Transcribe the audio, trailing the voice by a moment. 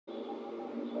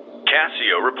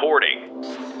Casio reporting.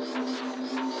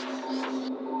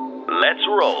 Let's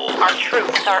roll. Our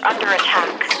troops are under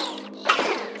attack.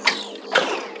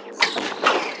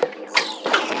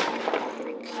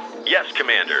 Yes,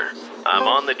 Commander. I'm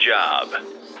on the job.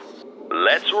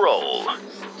 Let's roll.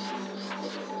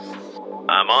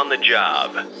 I'm on the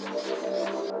job.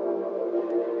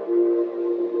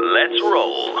 Let's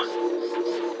roll.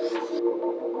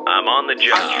 I'm on the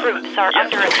job. Our troops are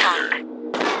under attack.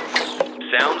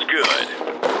 Sounds good.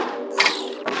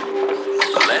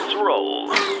 Let's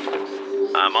roll.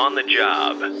 I'm on the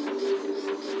job.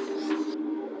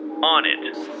 On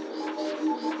it.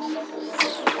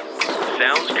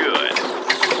 Sounds good.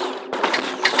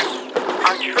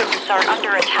 Our troops are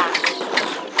under attack.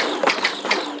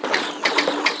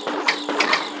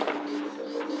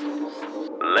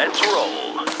 Let's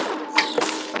roll.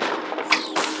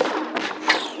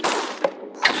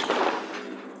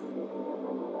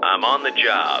 I'm on the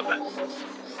job.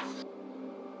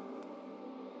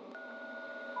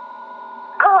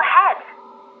 Go ahead.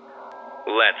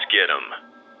 Let's get 'em.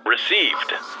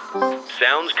 Received.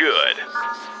 Sounds good.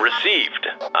 Received.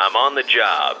 I'm on the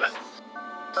job.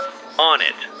 On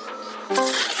it.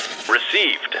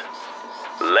 Received.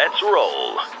 Let's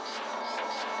roll.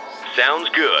 Sounds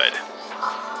good.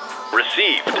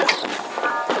 Received.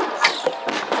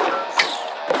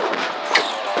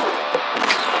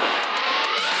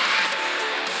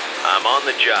 I'm on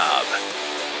the job.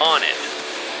 On it.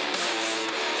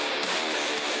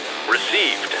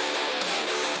 Received.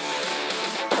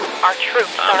 Our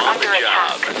troops I'm are on under the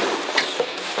attack.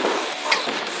 job.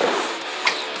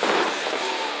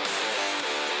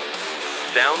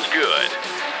 Sounds good.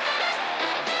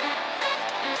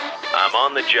 I'm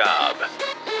on the job.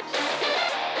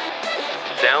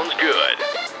 Sounds good.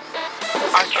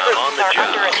 Our troops on the are job.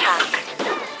 under attack.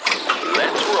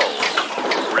 Let's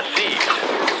roll. Received.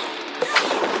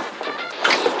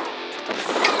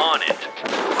 On it.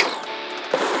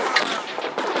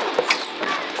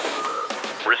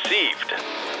 Received.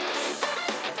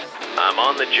 I'm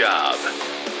on the job.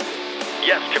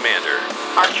 Yes, Commander.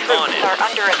 Our On troops it. are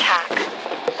under attack.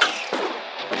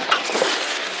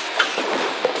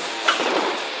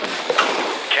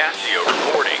 Casio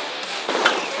reporting.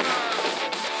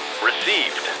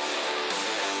 Received.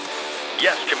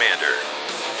 Yes, Commander.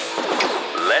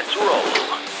 Let's roll.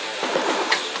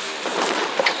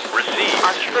 Received.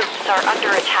 Our troops are under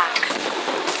attack.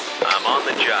 I'm on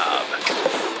the job.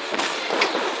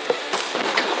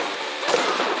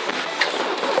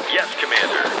 Yes,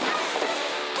 Commander.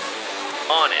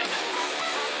 On it.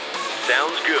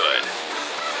 Sounds good.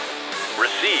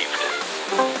 Received.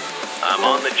 I'm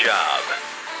on the job.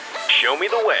 Show me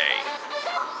the way.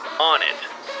 On it.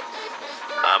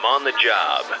 I'm on the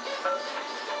job.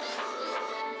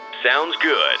 Sounds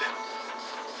good.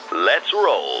 Let's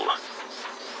roll.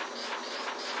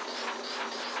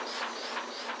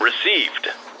 Received.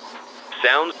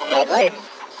 Sounds...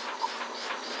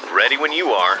 Ready when you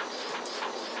are.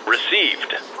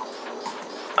 Received.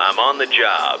 I'm on the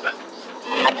job.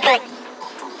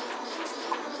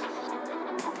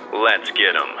 Let's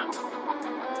get 'em.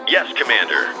 Yes,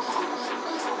 Commander.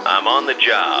 I'm on the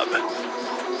job.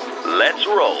 Let's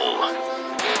roll.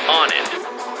 On it.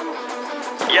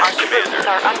 Yes, Our troops Commander.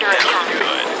 are under Sounds attack.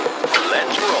 good.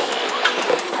 Let's roll.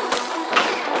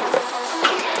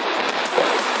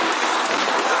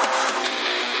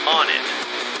 On it.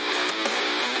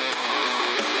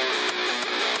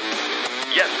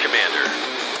 Yes, Commander.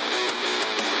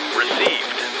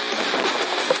 Received.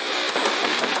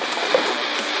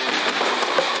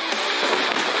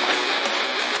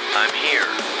 I'm here.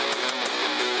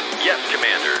 Yes,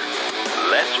 Commander.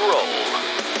 Let's roll.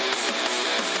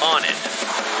 On it.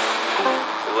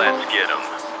 Let's get 'em.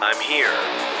 I'm here.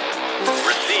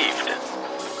 Received.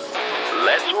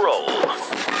 Let's roll.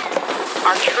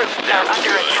 Our troops are Sounds under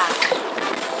good. attack.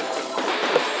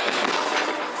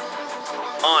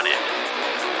 On it.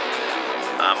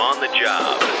 I'm on the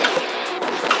job.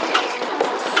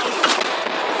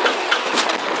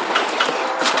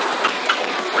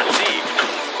 Received.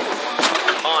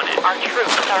 On it. Our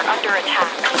troops are under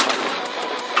attack.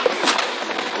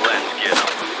 Let's get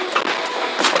 'em.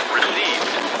 Received.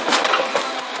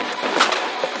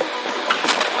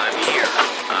 I'm here.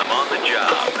 I'm on the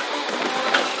job.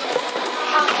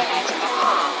 Calculating the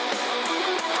harm.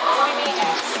 More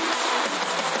needed.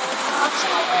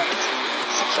 Optimal route.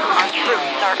 Secure Our the troops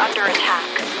area. are under attack.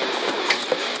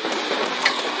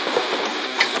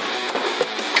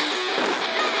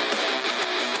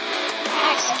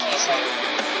 Executing.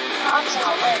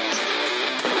 Optimal route.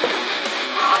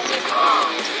 Positive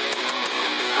armed.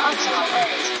 Optimal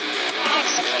route.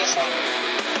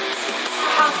 Executing.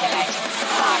 Calculating.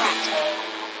 Directly.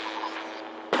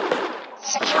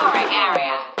 Securing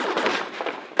area.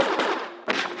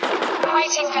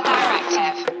 Waiting for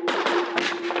directive.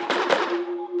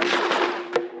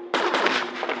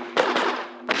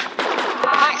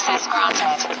 Access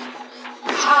granted.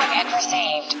 Target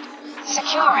received.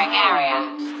 Securing area.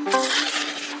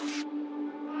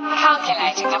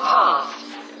 Calculating a path.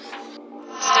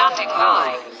 Standing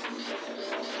by.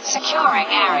 Securing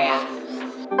area.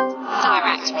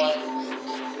 Direct me.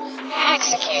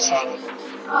 Executing.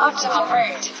 Optimal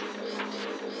route.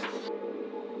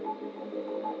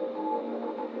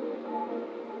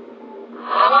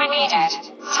 Am I needed?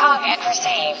 Target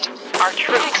received. Our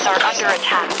troops are under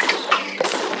attack.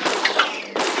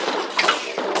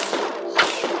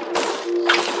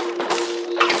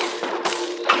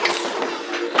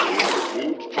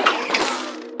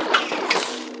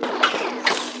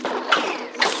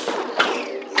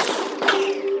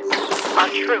 Our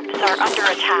troops are under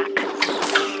attack.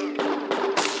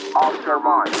 Oscar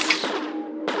Mike.